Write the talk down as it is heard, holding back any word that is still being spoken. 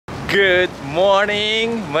Good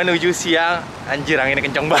morning, menuju siang. Anjir, anginnya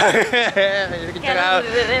kenceng banget. Anginnya kenceng banget.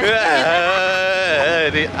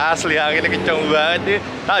 Asli anginnya kenceng banget nih.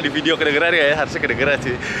 Di video kedengeran ya, harusnya kedengeran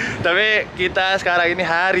sih. Tapi kita sekarang ini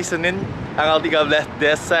hari Senin, tanggal 13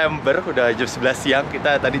 Desember, udah jam 11 siang.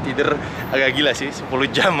 Kita tadi tidur agak gila sih, 10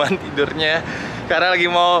 jaman tidurnya. Karena lagi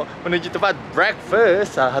mau menuju tempat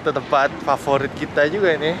breakfast, salah satu tempat favorit kita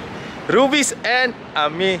juga nih. Rubis and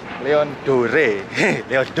Ami Leondore.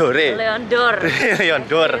 Leondor.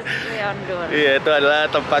 Iya, itu adalah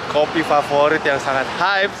tempat kopi favorit yang sangat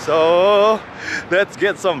hype. So, let's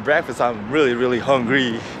get some breakfast. I'm really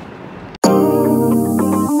hungry.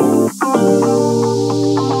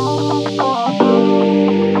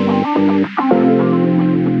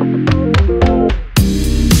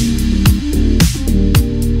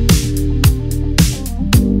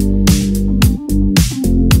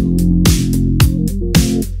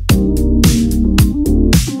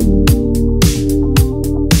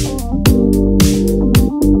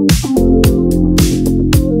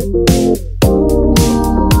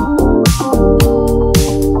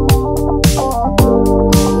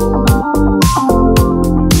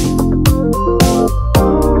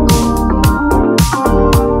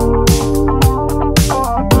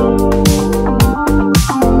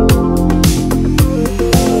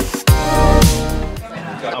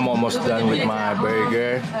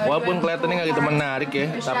 Walaupun kelihatannya nggak gitu menarik ya,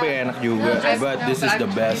 tapi enak juga. But this is the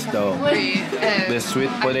best though. The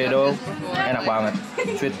sweet potato, enak banget.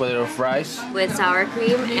 Sweet potato fries with sour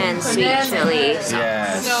cream and sweet chili sauce.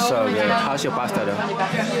 Yes, so good. How's your pasta though?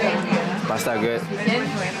 Pasta good.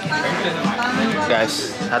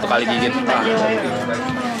 Guys, satu kali gigit.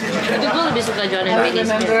 Itu gue lebih suka John and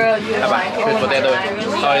Vinny's. Apa? Sweet potato.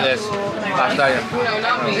 Oh, ini pastanya.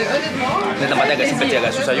 Ini tempatnya agak sempit ya,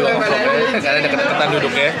 agak susah juga ngevlognya karena deket-deketan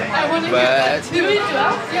duduknya. But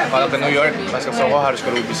kalau ke New York, pas ke Soho harus ke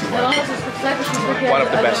Rubis sih. One of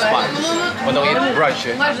the best spots. Untuk eat brunch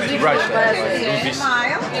ya, brunch ya, Rubis.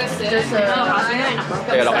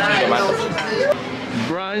 Ya lokasinya juga mantap.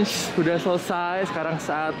 Brunch udah selesai, sekarang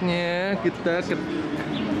saatnya kita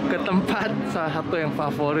ke tempat salah satu yang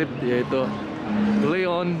favorit, yaitu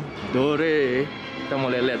Leondore. Kita mau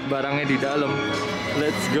lihat barangnya di dalam.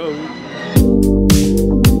 Let's go.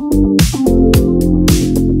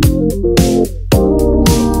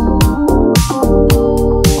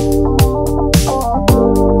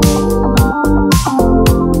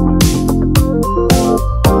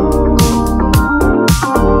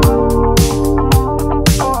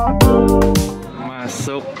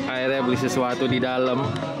 Masuk, akhirnya beli sesuatu di dalam,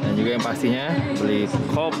 dan juga yang pastinya beli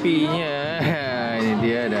kopinya. Ini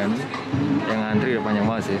dia, dan yang antri udah panjang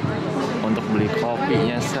banget sih untuk beli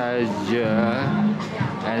kopinya saja.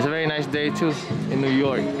 And it's a very nice day too in New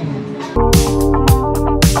York.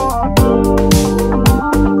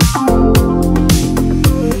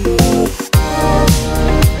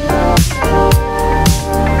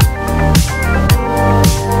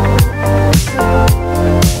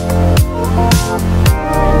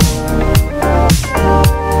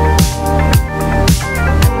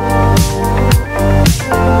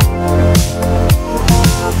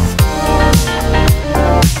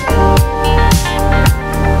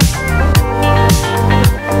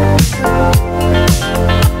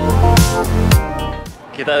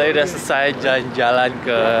 Kita tadi udah selesai jalan-jalan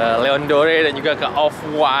ke Leondore dan juga ke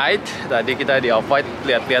Off-White. Tadi kita di Off-White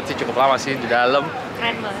lihat-lihat sih cukup lama sih di dalam.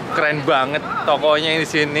 Keren banget tokonya di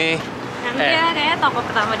sini. Dia kayak toko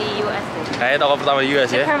pertama di US tuh. Kayak toko pertama di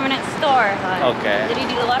US ya. Permanent store. Oke. Jadi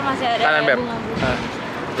di luar masih ada bunga-bunga.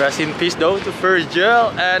 Rest in peace though to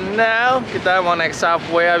Virgil. And now kita mau naik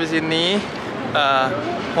subway abis ini.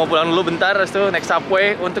 Mau pulang dulu bentar, terus tuh naik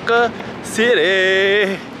subway untuk ke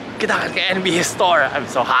City. Kita akan ke NBA Store. I'm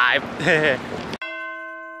so hyped.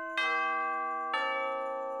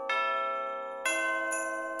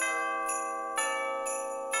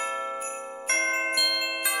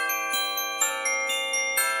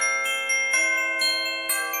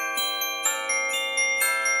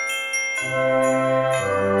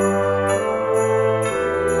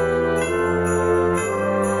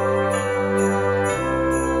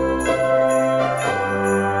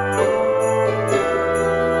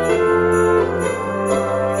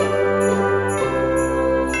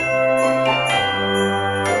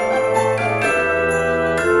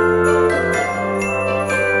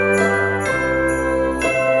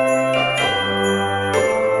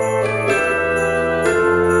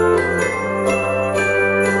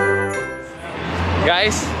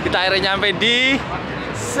 Guys, kita akhirnya nyampe di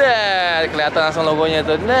Set, kelihatan langsung logonya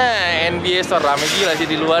tuh. Nah, NBA Store rame gila sih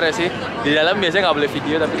di luar ya sih. Di dalam biasanya nggak boleh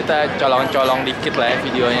video, tapi kita colong-colong dikit lah ya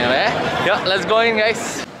videonya lah ya. Yuk, let's go in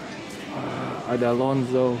guys. Ada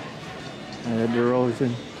Lonzo, ada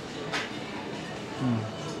DeRozan.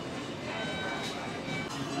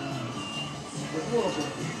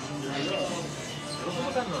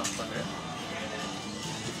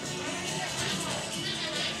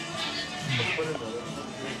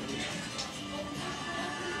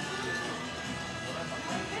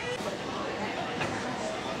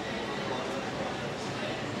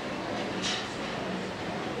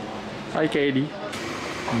 Hi Katie.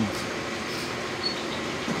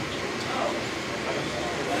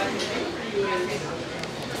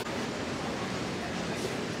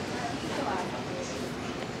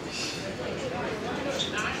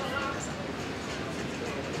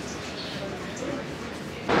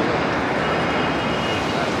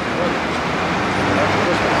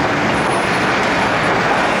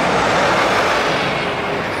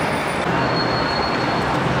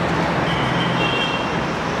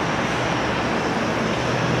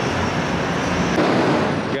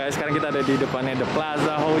 Sekarang kita ada di depannya The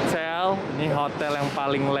Plaza Hotel. Ini hotel yang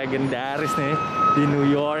paling legendaris nih di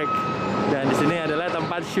New York. Dan di sini adalah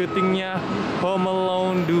tempat syutingnya Home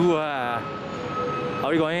Alone 2.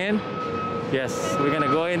 Are we going in? Yes, we're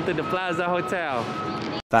gonna go into The Plaza Hotel.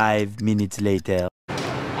 5 minutes later.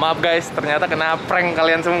 Maaf guys, ternyata kena prank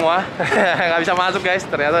kalian semua. Nggak bisa masuk guys,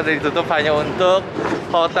 ternyata udah ditutup hanya untuk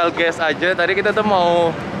hotel guest aja. Tadi kita tuh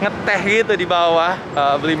mau ngeteh gitu di bawah,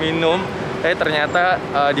 beli minum. Ternyata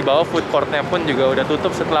di bawah food courtnya pun juga udah tutup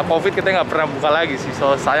setelah COVID. Kita nggak pernah buka lagi sih.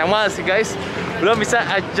 So sayang banget sih guys, belum bisa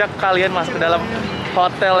ajak kalian masuk ke dalam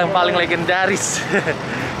hotel yang paling legendaris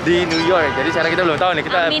di New York. Jadi cara kita belum tahu nih.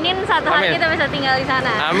 Kita aminin satu hari kita bisa tinggal di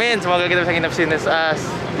sana. Amin, semoga kita bisa nginep sini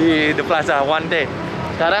di The Plaza one day.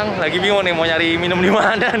 Sekarang lagi bingung nih mau nyari minum di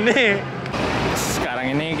mana nih. Sekarang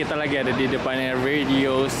ini kita lagi ada di depannya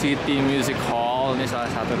Radio City Music Hall. Ini salah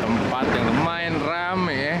satu tempat yang lumayan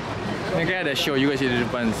rame ya. Ini kayak ada show juga sih di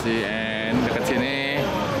depan sih. And dekat sini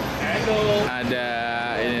ada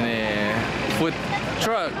ini nih food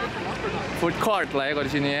truck, food court lah ya kalau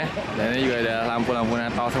di sini ya. Dan ini juga ada lampu-lampu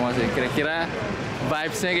Natal semua sih. Kira-kira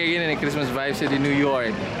vibes-nya kayak gini nih, Christmas vibes-nya di New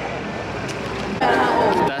York.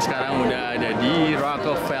 Kita sekarang udah ada di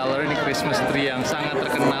Rockefeller. Ini Christmas tree yang sangat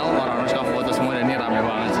terkenal. Orang-orang suka foto semua dan ini rame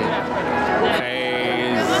banget sih.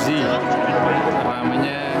 Crazy.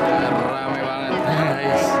 Ramenya rame banget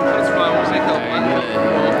guys.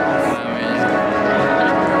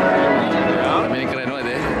 Tapi ini keren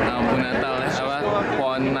banget ya. Lampu Natal ya, apa?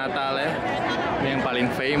 Pohon Natal ya. Ini yang paling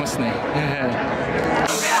famous nih.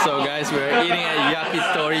 So guys, we're eating at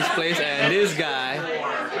Yakitori's place and this guy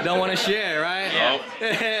don't want to share, right? Yeah.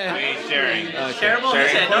 We ain't sharing. Shareable? No.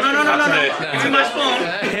 It's in my spoon.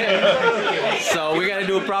 So we're gonna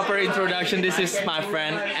do a proper introduction. This is my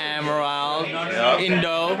friend Emerald,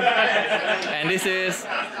 Indo, and this is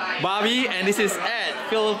Bobby, and this is Ed,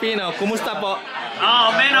 Filipino. Kumusta po? Oh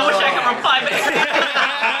man, I wish I could reply back.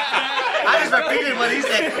 I just repeated what he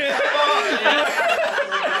said.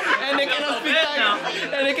 And they cannot speak Tagalog.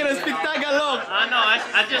 And they cannot speak Tagalog. I know,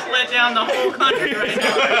 I just let down the whole country right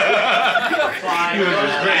now. You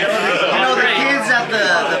know, the kids at the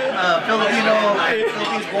Philippines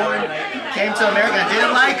born came to America and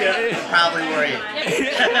didn't like it, probably were it.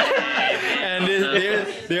 And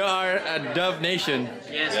they are a Dove Nation.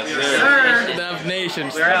 Yes, sir. Dove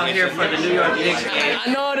Nation. We're out here for the New York Knicks game. I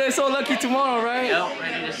know they're so lucky tomorrow, right? Yep,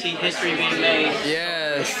 ready to see history being made.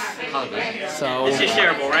 Yes. So. This is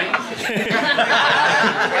shareable, right?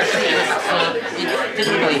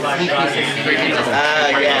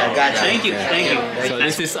 Yeah, gotcha. Thank you. So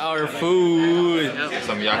this is our food.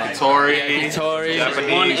 Some yakitori. Yakitori.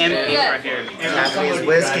 One empty right here. Japanese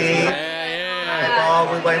whiskey. Yeah. Oh,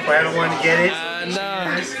 we're waiting for everyone to get it.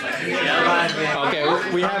 Okay,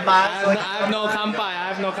 we have. I have no kanpai. I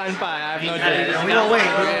have no drink. We don't wait.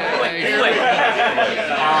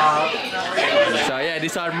 So yeah,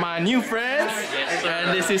 these are my new friends,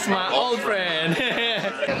 and this is my old friend.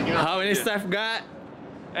 How many staff got?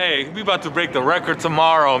 Hey, we about to break the record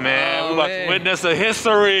tomorrow, man. Oh, we about man. to witness a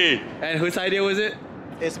history. And whose idea was it?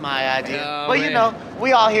 It's my idea. Oh, but you man. know,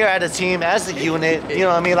 we all here as a team, as a unit. You know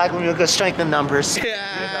what I mean? Like when we're good strength in numbers.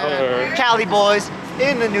 Yeah. Cali boys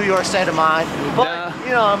in the New York state of mind. But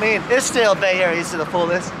you know what I mean? It's still Bay Area to the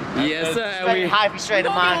fullest. Yes, sir. Straight, hyphy straight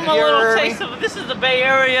of Give mind. them a You little heard me? taste of this is the Bay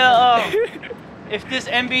Area. If this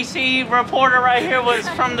NBC reporter right here was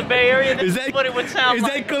from the Bay Area, this is what it would sound Is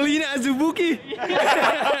like. that Kalina Azubuki?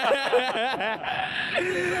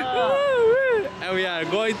 And we are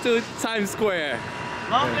going to Times Square.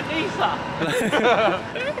 Mama Lisa.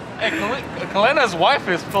 Hey, Kalena's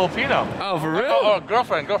wife is Filipino. Oh, for real? Oh,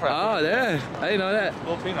 girlfriend. Oh, yeah. I didn't know that.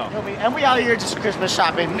 Filipino. And we out here just Christmas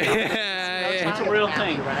shopping. It's a real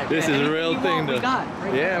thing. This is a real thing, though.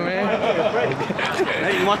 Yeah, man.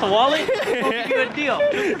 Hey, you want the wallet? We'll give you a deal.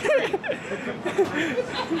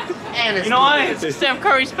 And it's You know what? It's a Steph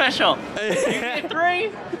Curry special. You get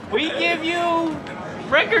 3, we give you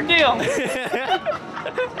record deal.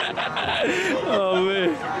 Oh,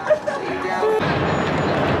 man.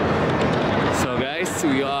 So, guys,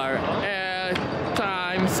 we are at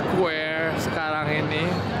Times Square sekarang ini.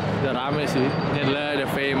 Udah rame sih. Ini adalah the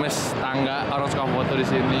famous tangga, orang suka foto di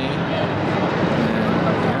sini.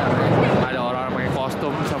 Ada orang pakai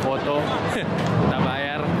kostum bisa foto. Kita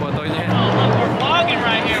bayar fotonya. Oh, look, we're vlogging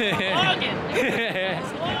right here. We're vlogging.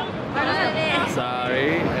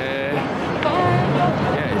 Sorry.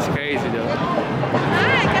 Yeah, it's crazy though.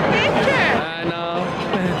 Hi, get a picture. I know.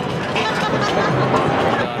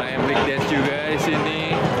 Ada orang yang break dance juga di sini.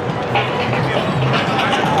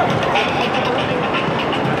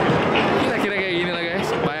 Kira-kira kayak gini lah guys.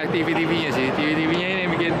 Banyak TV-TV-nya sih. TV-TV-nya ini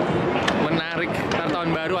yang bikin menarik. Ntar tahun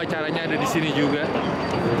baru acaranya ada di sini juga.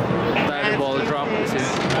 Ntar ada ball drop di sini.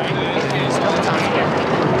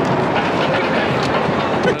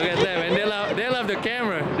 Look at that, man. They love the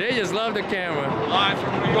camera. They just love the camera. Live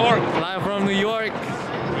from New York. Live from New York.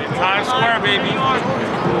 Times Square, baby.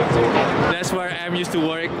 That's where Em used to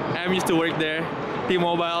work. Em used to work there.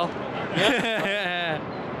 T-Mobile.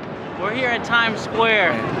 We're here at Times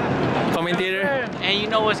Square. Commentator. And you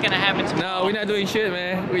know what's gonna happen tomorrow. No, we're not doing shit,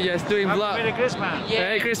 man. We're just doing vlog. Christmas.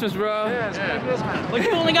 Merry Christmas, bro. But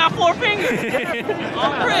you only got 4 fingers.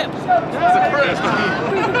 On rip.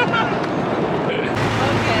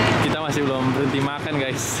 Kita masih belum berhenti makan,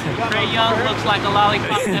 guys. Trey Young looks like a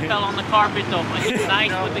lollipop that fell on the carpet though, but he's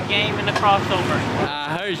nice with the game and the crossover.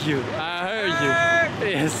 I heard you.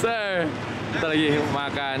 Yes, sir. Kita lagi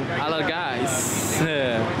makan halal, guys,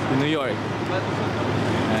 di New York.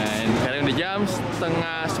 And sekarang udah jam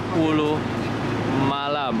setengah 10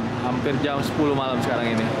 malam, hampir jam 10 malam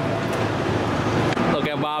sekarang ini. Look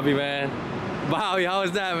at Bobby, man. Bobby, how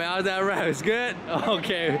was that, man? How's that rap? It's good?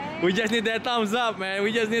 Okay. We just need that thumbs up, man.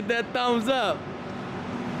 We just need that thumbs up.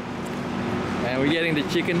 And we're getting the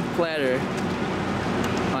chicken platter.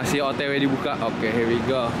 Masih OTW dibuka. Okay, here we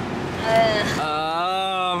go.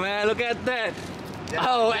 Oh, man, look at that.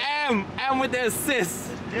 Oh, M with the assist.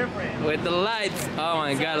 Different. With the lights. Oh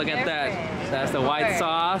my God, look at that. That's the white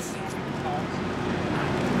sauce.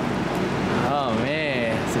 Oh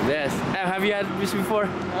man, it's the best. Have you had this before?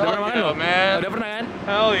 Hell yeah, man. Udah pernah kan?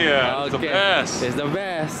 Hell yeah. It's the best. It's the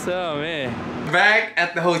best. Oh man. Back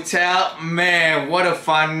at the hotel, man, what a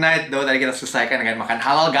fun night though. Tadi kita selesaikan dengan makan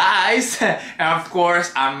halal, guys. And of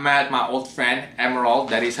course, I met my old friend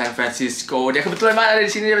Emerald dari San Francisco. Dia kebetulan banget ada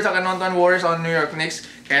di sini. Dia besok akan nonton Warriors on New York Knicks.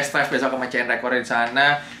 Kayak Steph besok akan macain rekornya di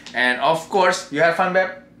sana. And of course, you had fun,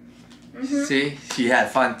 babe. See, she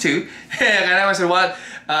had fun too. Karena maksud what?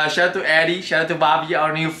 Shout out to Eddie, shout out to Bobby,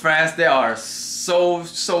 our new friends. They are so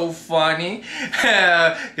funny.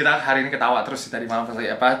 Kita hari ini ketawa terus tadi malam pas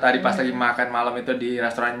lagi makan malam itu di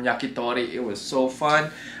restoran Yakitori. It was so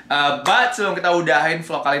fun. But sebelum kita udahin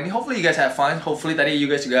vlog kali ini, hopefully you guys have fun. Hopefully tadi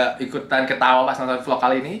you guys juga ikutan ketawa pas nonton vlog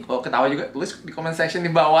kali ini. Kalau ketawa juga tulis di comment section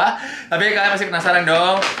di bawah. Tapi kalian masih penasaran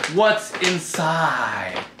dong, what's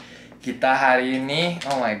inside? Kita hari ini,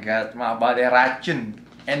 oh my god, maaf banget ya, racun.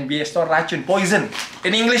 NBA store racun, poison.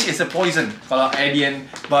 In English it's a poison. Kalau Eddie and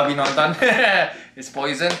Bobby nonton, it's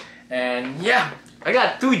poison. And yeah, I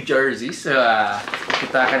got 2 jerseys.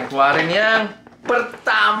 Kita akan keluarin yang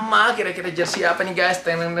pertama. Kira-kira jersey apa nih guys?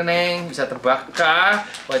 Teneng-teneng, bisa tebak kah?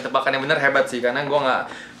 Kalau tebakan yang bener hebat sih, karena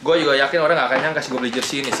gue juga yakin orang gak akan nyangka sih gue beli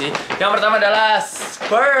jersey ini sih. Yang pertama adalah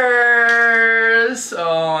Spurs.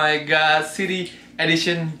 Oh my god, City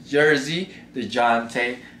Edition jersey the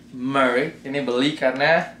DeJounte Murray. Ini beli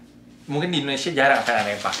karena mungkin di Indonesia jarang akan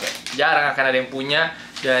ada yang pakai, jarang akan ada yang punya.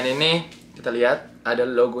 Dan ini kita lihat ada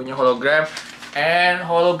logonya hologram, and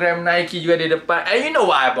hologram Nike juga di depan. And you know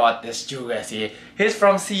why I bought this juga sih. He's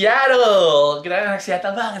from Seattle. Kita anak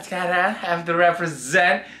Seattle banget sekarang. Have to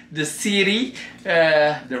represent the city,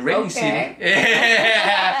 the rainy city.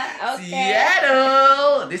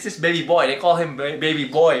 Seattle. This is baby boy. They call him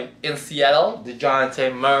baby boy in Seattle.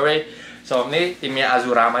 DeJounte Murray. So ini timnya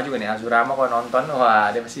Azurama juga nih. Azurama kalau nonton,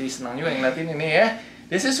 wah dia pasti senang juga ngeliatin ini ya.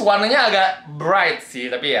 This is warnanya agak bright sih,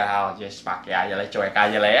 tapi ya I'll just pakai aja lah, cuek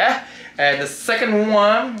aja lah ya. And the second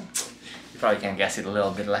one, you probably can guess it a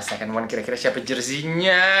little bit lah. Second one kira-kira siapa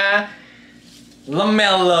jersinya?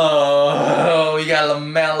 LaMelo. You got a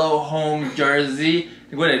mellow home jersey.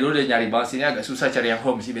 Gue dari dulu udah nyari banget sih, ini agak susah cari yang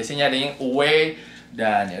home sih. Biasanya ada yang away.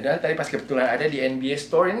 Dan ya udah tadi pas kebetulan ada di NBA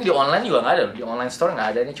Store. Ini di online juga nggak ada loh. Di online store nggak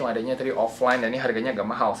ada, ini cuma adanya tadi offline. Dan ini harganya agak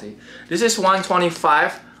mahal sih. This is $125,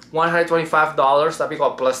 tapi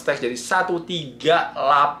kalau plus tax jadi 138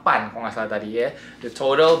 kalau nggak salah tadi ya, the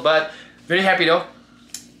total. But very happy though.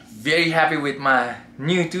 Very happy with my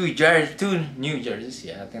two new jerseys.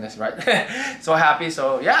 Yeah, I think that's right. So happy.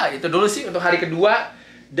 So ya, itu dulu sih untuk hari kedua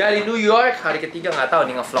dari New York. Hari ketiga nggak tahu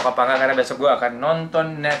nih nge-vlog apa nggak, karena besok gue akan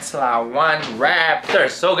nonton Nets lawan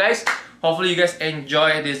Raptors. So guys, hopefully you guys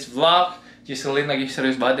enjoy this vlog. Giselin lagi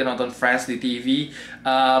serius banget dia nonton Friends di TV.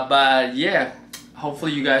 But yeah,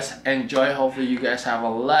 hopefully you guys enjoy. Hopefully you guys have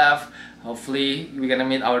a laugh. Hopefully we're gonna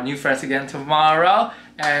meet our new friends again tomorrow.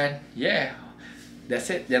 And yeah, that's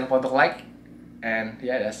it. Jangan lupa untuk like. And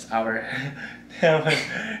yeah, that's our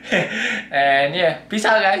and yeah, peace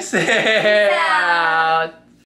out guys. Peace out.